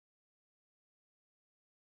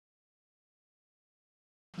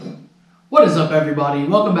What is up, everybody?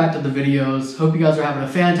 Welcome back to the videos. Hope you guys are having a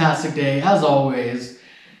fantastic day as always.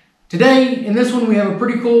 Today in this one we have a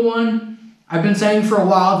pretty cool one. I've been saying for a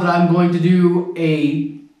while that I'm going to do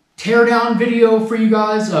a teardown video for you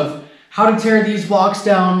guys of how to tear these blocks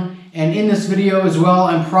down, and in this video as well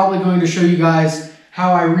I'm probably going to show you guys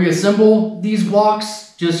how I reassemble these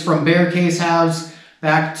blocks just from bare case halves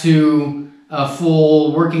back to a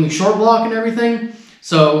full working short block and everything.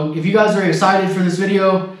 So if you guys are excited for this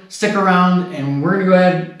video, stick around and we're gonna go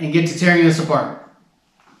ahead and get to tearing this apart.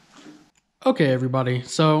 Okay everybody,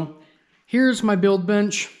 so here's my build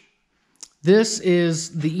bench. This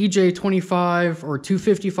is the EJ25 or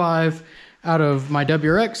 255 out of my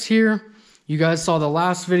WRX here. You guys saw the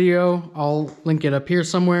last video, I'll link it up here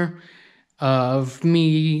somewhere, of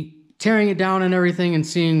me tearing it down and everything and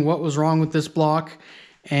seeing what was wrong with this block.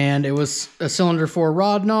 And it was a cylinder 4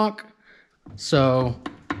 rod knock. So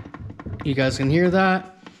you guys can hear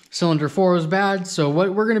that. Cylinder 4 was bad. So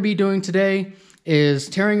what we're going to be doing today is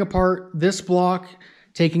tearing apart this block,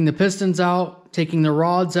 taking the pistons out, taking the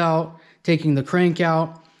rods out, taking the crank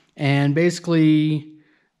out, and basically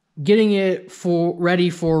getting it ready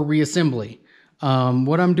for reassembly.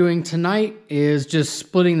 What I'm doing tonight is just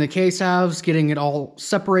splitting the case halves, getting it all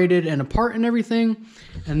separated and apart and everything.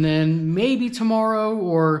 And then maybe tomorrow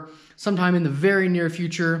or sometime in the very near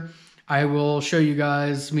future, I will show you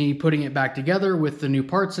guys me putting it back together with the new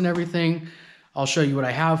parts and everything. I'll show you what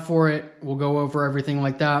I have for it. We'll go over everything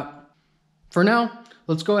like that. For now,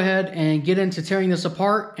 let's go ahead and get into tearing this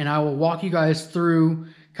apart, and I will walk you guys through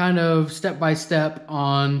kind of step by step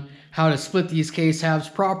on how to split these case halves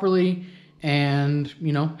properly and,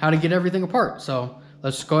 you know, how to get everything apart. So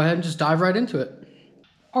let's go ahead and just dive right into it.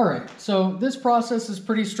 All right, so this process is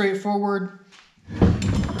pretty straightforward.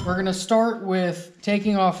 We're gonna start with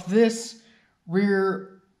taking off this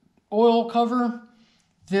rear oil cover,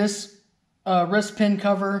 this wrist pin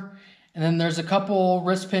cover, and then there's a couple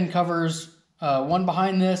wrist pin covers, one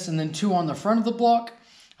behind this and then two on the front of the block.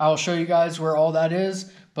 I'll show you guys where all that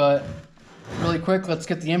is, but really quick, let's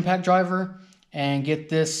get the impact driver and get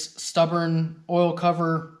this stubborn oil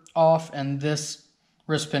cover off and this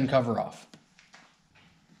wrist pin cover off.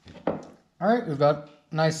 All right, we've got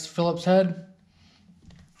a nice Phillips head.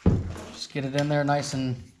 Just get it in there nice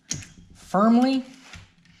and firmly.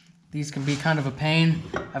 These can be kind of a pain.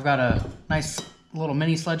 I've got a nice little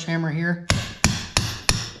mini sledgehammer here.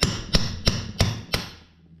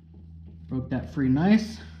 Broke that free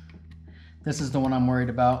nice. This is the one I'm worried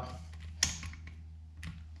about.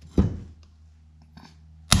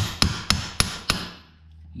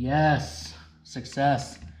 Yes,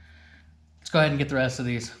 success. Let's go ahead and get the rest of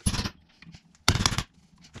these.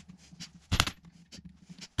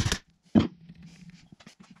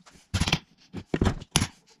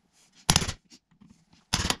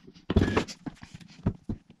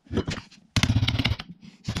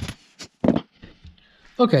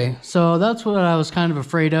 Okay, so that's what I was kind of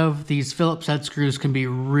afraid of. These Phillips head screws can be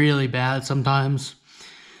really bad sometimes.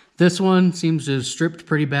 This one seems to have stripped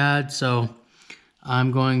pretty bad, so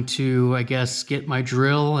I'm going to, I guess, get my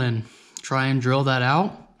drill and try and drill that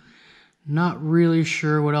out. Not really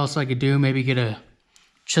sure what else I could do. Maybe get a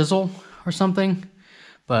chisel or something.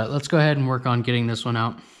 But let's go ahead and work on getting this one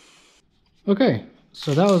out. Okay,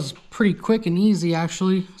 so that was pretty quick and easy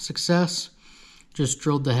actually. Success. Just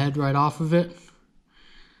drilled the head right off of it.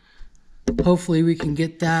 Hopefully we can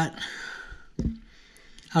get that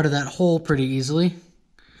out of that hole pretty easily.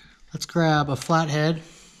 Let's grab a flathead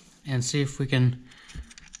and see if we can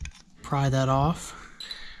pry that off.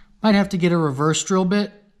 Might have to get a reverse drill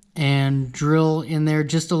bit and drill in there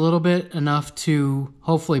just a little bit, enough to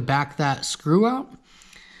hopefully back that screw out.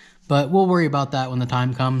 But we'll worry about that when the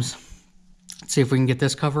time comes. Let's see if we can get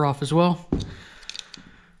this cover off as well.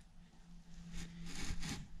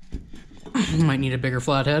 Might need a bigger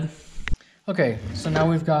flathead. Okay, so now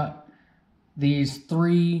we've got these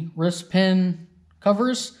 3 wrist pin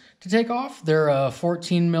covers to take off. They're a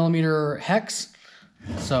 14mm hex.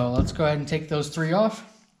 So let's go ahead and take those 3 off.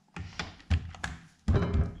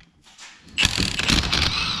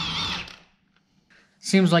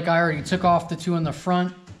 Seems like I already took off the 2 in the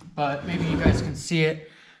front, but maybe you guys can see it.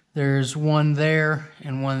 There's one there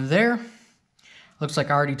and one there. Looks like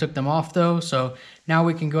I already took them off though. So now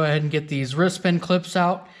we can go ahead and get these wrist pin clips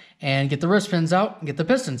out and get the wrist pins out and get the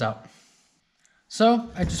pistons out.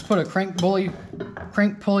 So I just put a crank pulley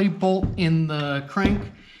bolt in the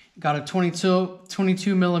crank. Got a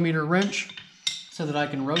 22mm wrench so that I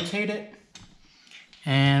can rotate it.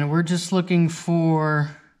 And we're just looking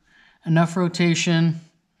for enough rotation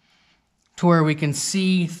to where we can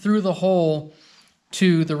see through the hole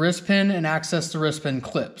to the wrist pin and access the wrist pin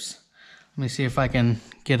clips. Let me see if I can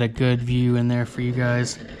get a good view in there for you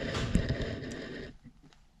guys.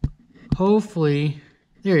 Hopefully,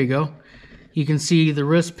 there you go. You can see the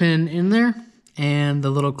wrist pin in there and the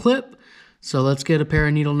little clip. So let's get a pair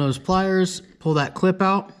of needle nose pliers, pull that clip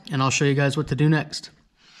out, and I'll show you guys what to do next.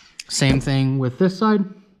 Same thing with this side.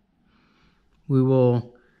 We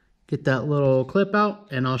will get that little clip out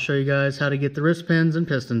and I'll show you guys how to get the wrist pins and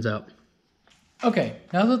pistons out. Okay,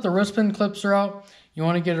 now that the wrist pin clips are out, you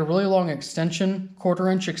want to get a really long extension, 1/4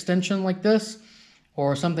 inch extension like this,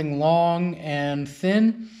 or something long and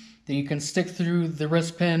thin that you can stick through the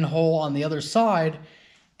wrist pin hole on the other side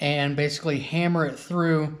and basically hammer it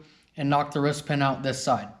through and knock the wrist pin out this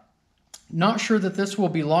side. Not sure that this will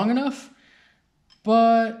be long enough,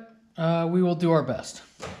 but we will do our best.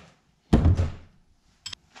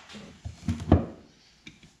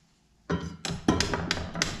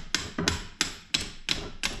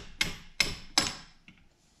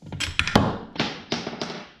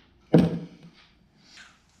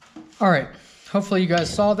 All right, hopefully you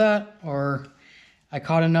guys saw that, or I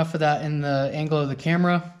caught enough of that in the angle of the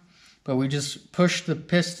camera, but we just pushed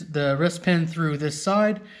the wrist pin through this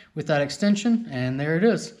side with that extension, and there it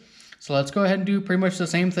is. So let's go ahead and do pretty much the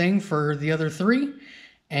same thing for the other 3,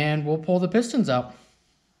 and we'll pull the pistons out.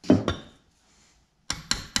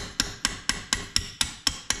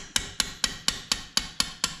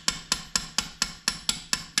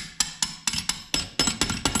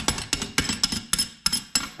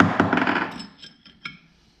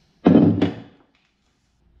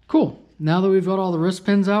 Cool. Now that we've got all the wrist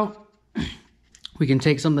pins out, we can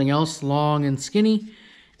take something else long and skinny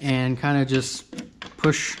and kind of just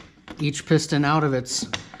push each piston out of its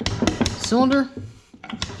cylinder.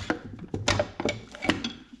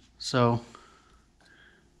 So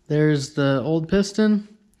there's the old piston.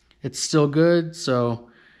 It's still good, so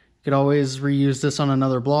you could always reuse this on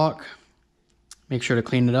another block. Make sure to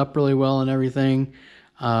clean it up really well and everything.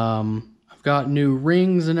 I've got new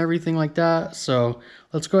rings and everything like that, so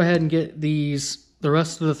let's go ahead and get the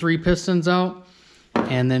rest of the 3 pistons out,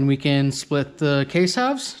 and then we can split the case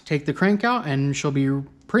halves, take the crank out, and she'll be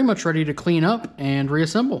pretty much ready to clean up and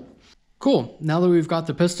reassemble. Cool, now that we've got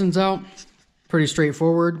the pistons out, pretty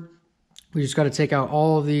straightforward. We just got to take out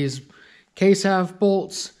all of these case half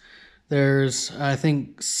bolts. There's, I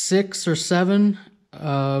think, 6 or 7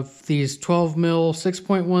 of these 12 mil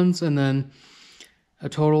 6.1s, and then a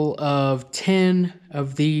total of 10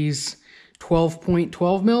 of these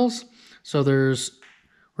 12.12 mils. So we're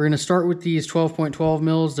going to start with these 12.12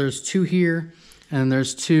 mils. There's 2 here, and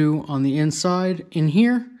there's 2 on the inside in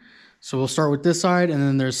here. So we'll start with this side, and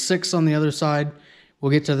then there's 6 on the other side.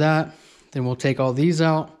 We'll get to that. Then we'll take all these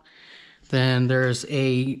out. Then there's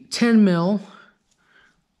a 10 mil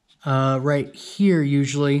right here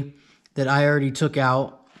usually that I already took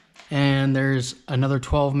out. And there's another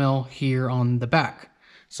 12 mil here on the back.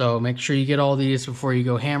 So make sure you get all these before you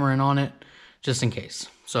go hammering on it, just in case.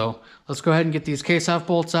 So let's go ahead and get these case half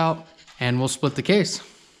bolts out, and we'll split the case.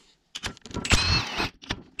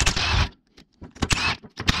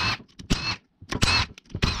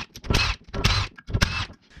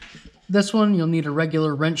 This one you'll need a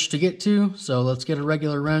regular wrench to get to, so let's get a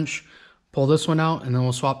regular wrench, pull this one out, and then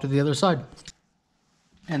we'll swap to the other side.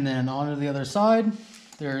 And then on to the other side,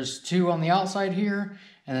 there's 2 on the outside here,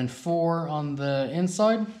 and then 4 on the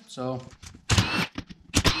inside. So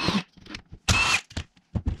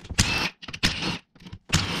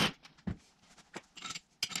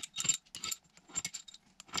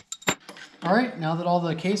all right, now that all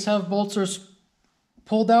the case half bolts are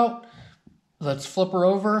pulled out, let's flip her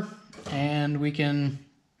over and we can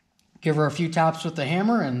give her a few taps with the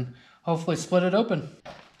hammer and hopefully split it open.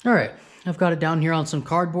 All right, I've got it down here on some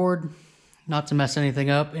cardboard, not to mess anything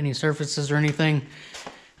up, any surfaces or anything.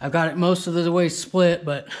 I've got it most of the way split,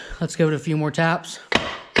 but let's give it a few more taps.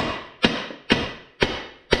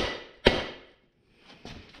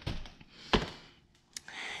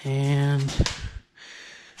 And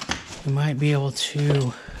we might be able to,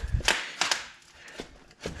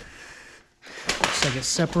 looks like it's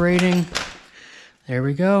separating. There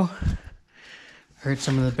we go. Heard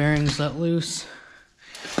some of the bearings let loose.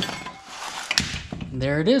 And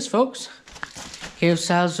there it is, folks. Case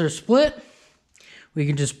halves are split. We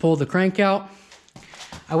can just pull the crank out.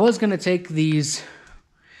 I was gonna take these,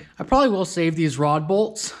 I probably will save these rod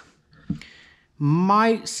bolts.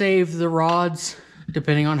 Might save the rods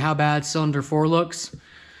depending on how bad cylinder 4 looks.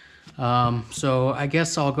 So I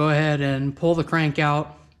guess I'll go ahead and pull the crank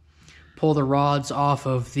out, pull the rods off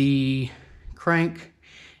of the crank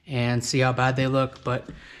and see how bad they look. But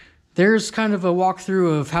there's kind of a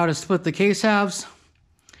walkthrough of how to split the case halves.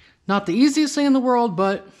 Not the easiest thing in the world,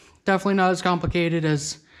 but definitely not as complicated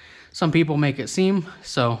as some people make it seem.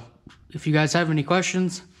 So if you guys have any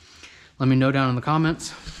questions, let me know down in the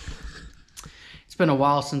comments. It's been a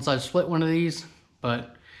while since I've split one of these,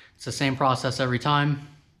 but it's the same process every time.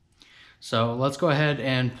 So let's go ahead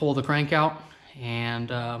and pull the crank out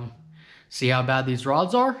and see how bad these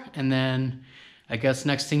rods are. And then I guess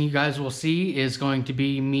next thing you guys will see is going to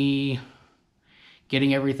be me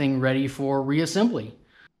getting everything ready for reassembly.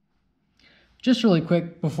 Just really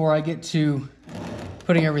quick before I get to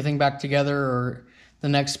putting everything back together or the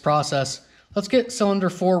next process, let's get cylinder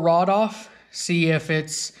 4 rod off, see if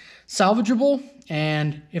it's salvageable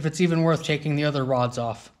and if it's even worth taking the other rods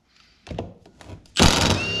off.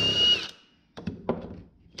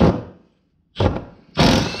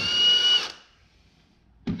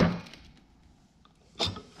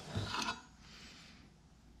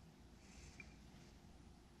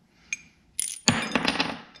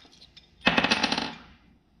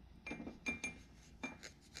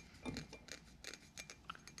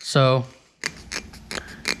 So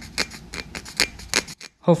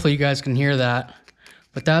hopefully you guys can hear that,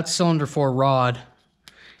 but that's cylinder 4 rod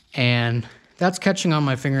and that's catching on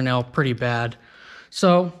my fingernail pretty bad.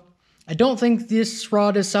 So I don't think this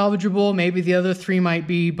rod is salvageable. Maybe the other 3 might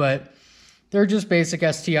be, but they're just basic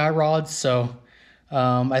STI rods. So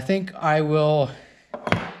I think I will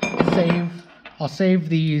save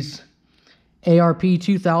these ARP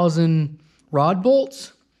 2000 rod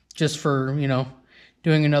bolts just for, you know,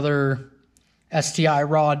 doing another STI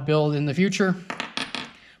rod build in the future.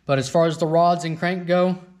 But as far as the rods and crank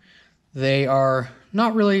go, they are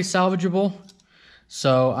not really salvageable,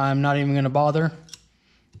 so I'm not even gonna bother.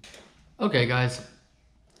 Okay guys,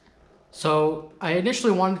 so I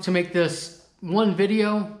initially wanted to make this one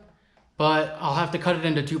video, but I'll have to cut it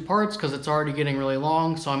into 2 parts because it's already getting really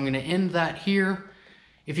long, so I'm gonna end that here.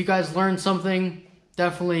 If you guys learned something,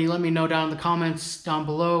 definitely let me know down in the comments down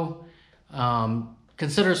below.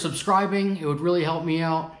 Consider subscribing, it would really help me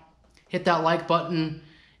out. Hit that like button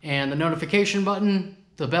and the notification button,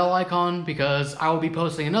 the bell icon, because I will be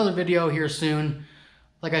posting another video here soon,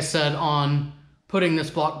 like I said, on putting this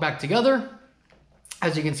block back together.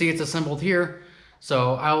 As you can see, it's assembled here.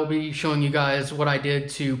 So I will be showing you guys what I did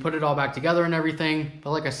to put it all back together and everything.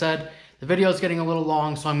 But like I said, the video is getting a little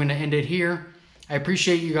long, so I'm gonna end it here. I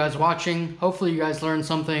appreciate you guys watching. Hopefully you guys learned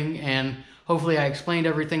something and hopefully I explained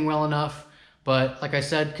everything well enough. But like I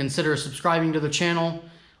said, consider subscribing to the channel.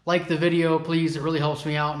 Like the video, please. It really helps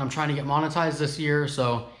me out and I'm trying to get monetized this year.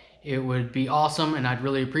 So it would be awesome and I'd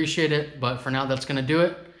really appreciate it. But for now, that's gonna do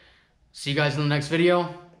it. See you guys in the next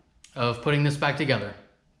video of putting this back together.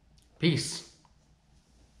 Peace.